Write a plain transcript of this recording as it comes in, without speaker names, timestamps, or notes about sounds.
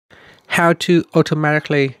how to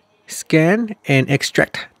automatically scan and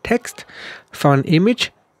extract text from an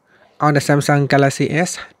image on the Samsung Galaxy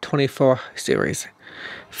S24 series.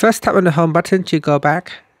 First, tap on the home button to go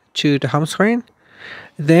back to the home screen.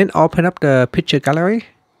 Then open up the picture gallery.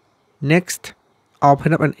 Next,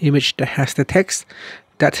 open up an image that has the text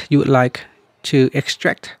that you would like to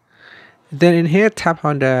extract. Then in here, tap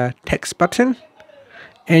on the text button,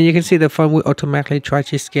 and you can see the phone will automatically try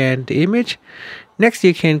to scan the image. Next,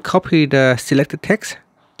 you can copy the selected text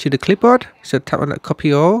to the clipboard. So tap on the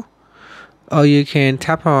copy all, or you can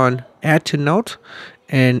tap on add to note,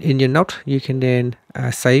 and in your note, you can then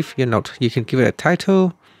save your note. You can give it a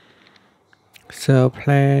title. So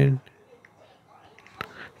plan,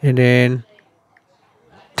 and then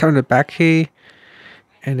tap on the back key,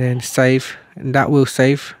 and then save, and that will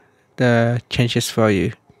save the changes for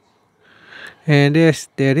you. And there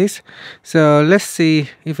it is. So let's see,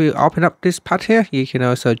 if we open up this part here, you can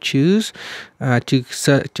also choose to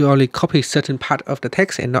only copy certain part of the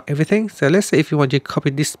text and not everything. So let's say if you want to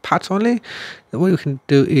copy this part only, what we can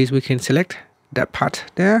do is we can select that part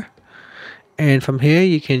there, and from here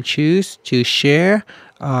you can choose to share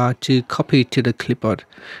to copy to the clipboard.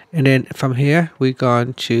 And then from here we're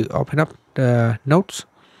going to open up the notes,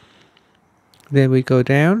 then we go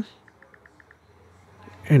down,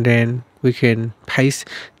 and then we can paste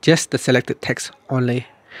just the selected text only.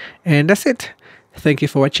 And that's it. Thank you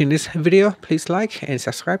for watching this video. Please like and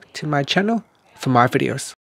subscribe to my channel for more videos.